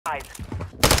eyes.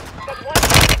 Got one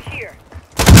target here.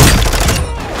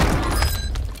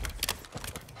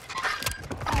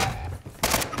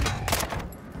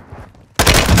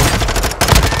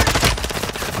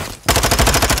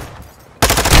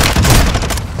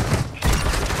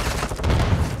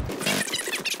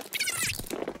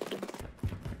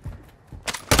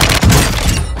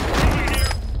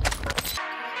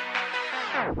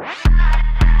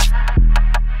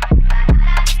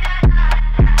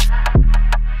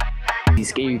 He's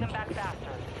scared.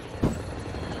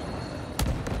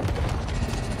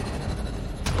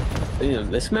 Damn,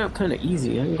 this map kind of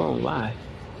easy, I ain't gonna lie.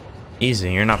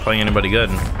 Easy, you're not playing anybody good.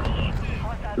 No,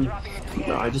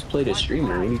 I just played a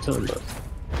streamer, what are you talking about?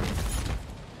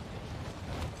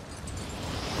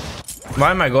 Why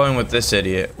am I going with this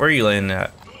idiot? Where are you laying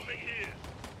at?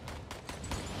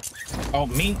 Oh,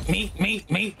 me.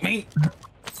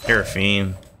 You're a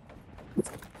fiend.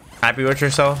 Happy with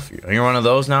yourself? You're one of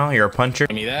those now? You're a puncher?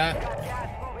 Give me that.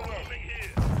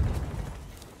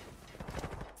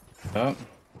 Oh.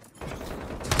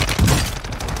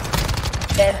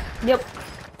 Dead. Yep.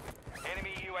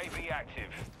 Enemy UAV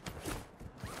active.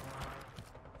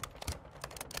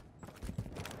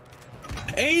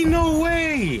 Ain't no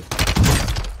way.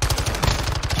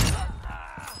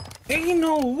 Ain't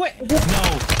no way.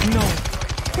 No.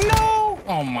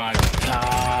 Oh my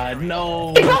god,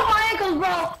 no. He broke my ankles,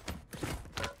 bro.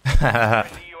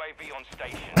 UAV on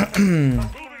station. Team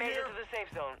made it to the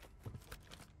safe zone.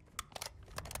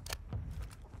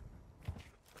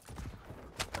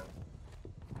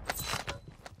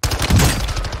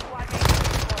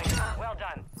 Well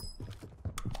done.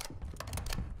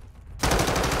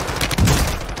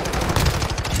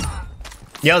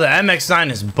 Yo, the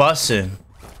MX9 is busting.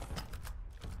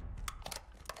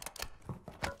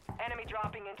 Enemy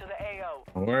dropping into the AO.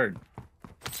 Word.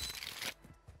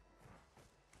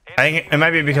 I think it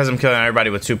might be because I'm killing everybody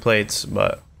with 2 plates,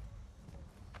 but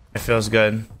it feels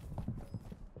good.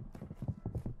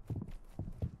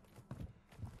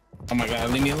 Oh my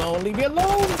god, leave me alone,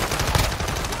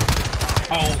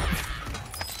 Oh.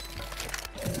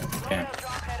 Yeah.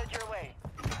 Drop headed your way.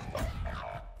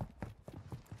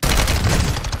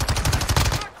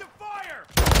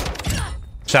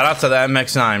 Shout out to the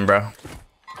MX9, bro.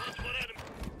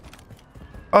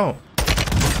 Oh.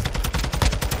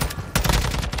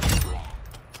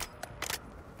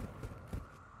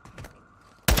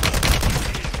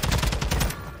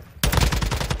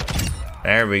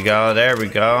 There we go.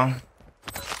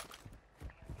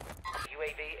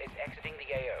 UAV is exiting the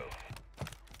AO.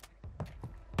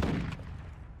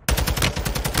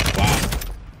 Wow.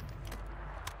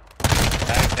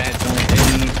 That don't hit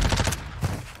me.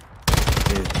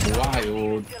 It's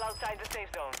wild. Still outside the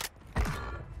safe zone.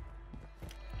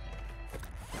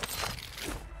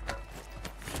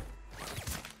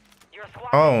 Your squad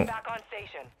Oh. is back on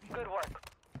station. Good work.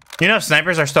 You know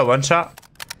snipers are still 1-shot?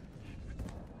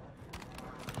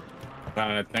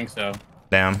 I think so.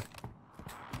 Damn.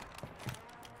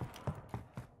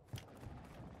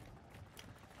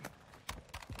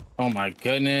 Oh my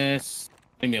goodness.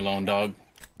 Leave me alone, dog.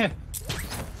 That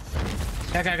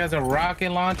guy has a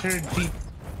rocket launcher.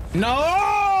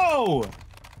 No!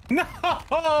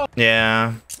 No!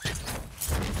 Yeah.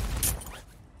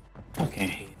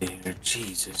 Okay, there.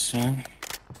 Jesus, man.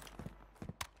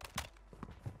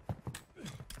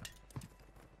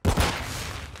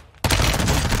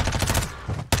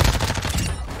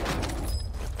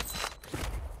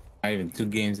 Not even 2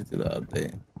 games into the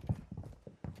update.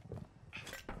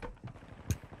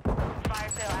 Fire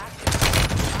sale active.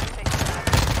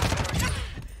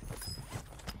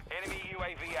 Enemy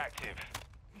UAV active.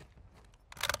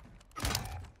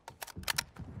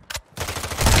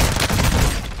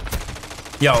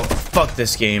 Yo, fuck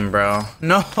this game, bro.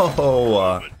 No.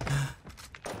 Oh.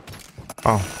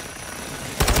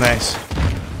 Nice.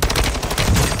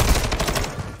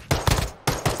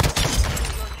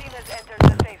 Your team has entered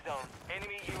the safe zone.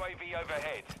 Enemy UAV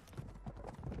overhead.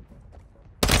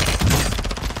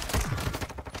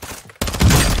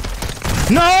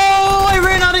 No! I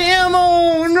ran out of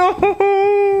ammo! No!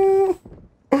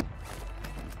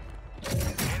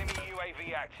 Enemy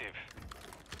UAV active.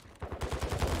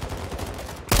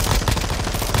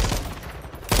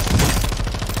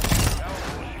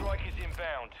 Strike is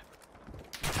inbound.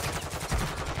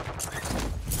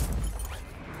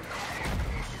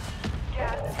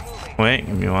 Gas is moving. Wait,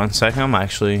 give me 1 second. I'm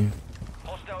actually...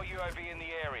 Hostile UAV in the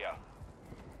area.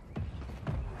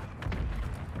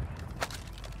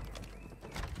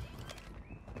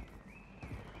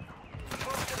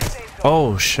 Move to the safe zone.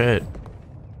 Oh, shit.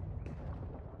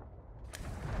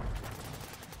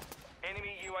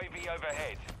 Enemy UAV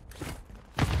overhead.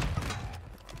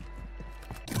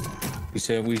 You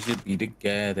said we should be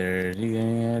together.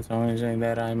 Yeah, it's the only thing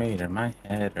that I made in my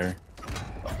head. Or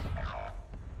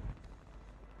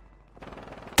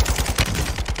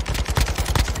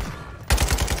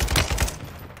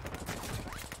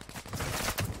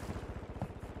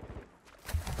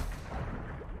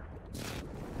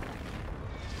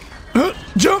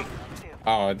Jump!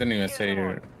 oh, I didn't even say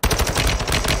your.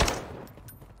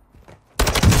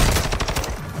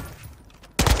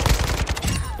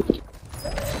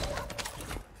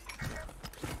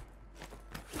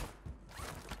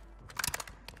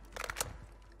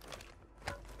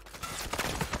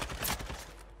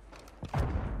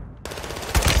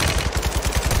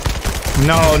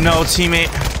 No, no,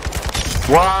 teammate.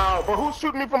 Wow, but who's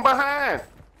shooting me from behind?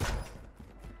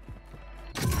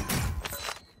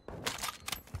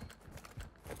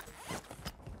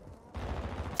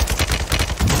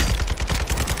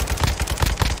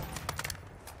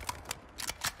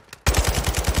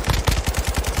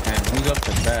 Man, who's up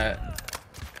to bat?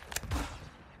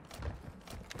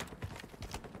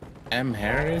 M.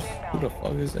 Harris? Who the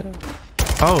fuck is that?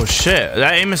 Oh shit!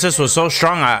 That aim assist was so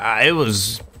strong. It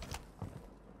was.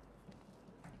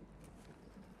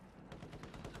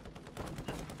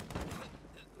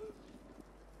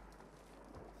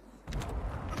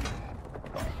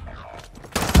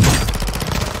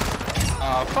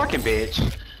 Fucking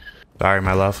bitch. Sorry,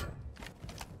 my love.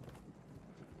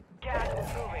 Gas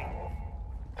is moving.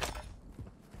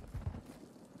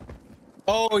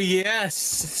 Oh yes,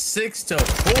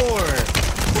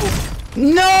 6-4.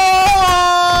 No!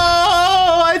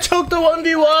 I choked the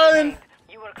 1v1.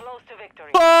 You were close to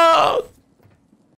victory. Fuck!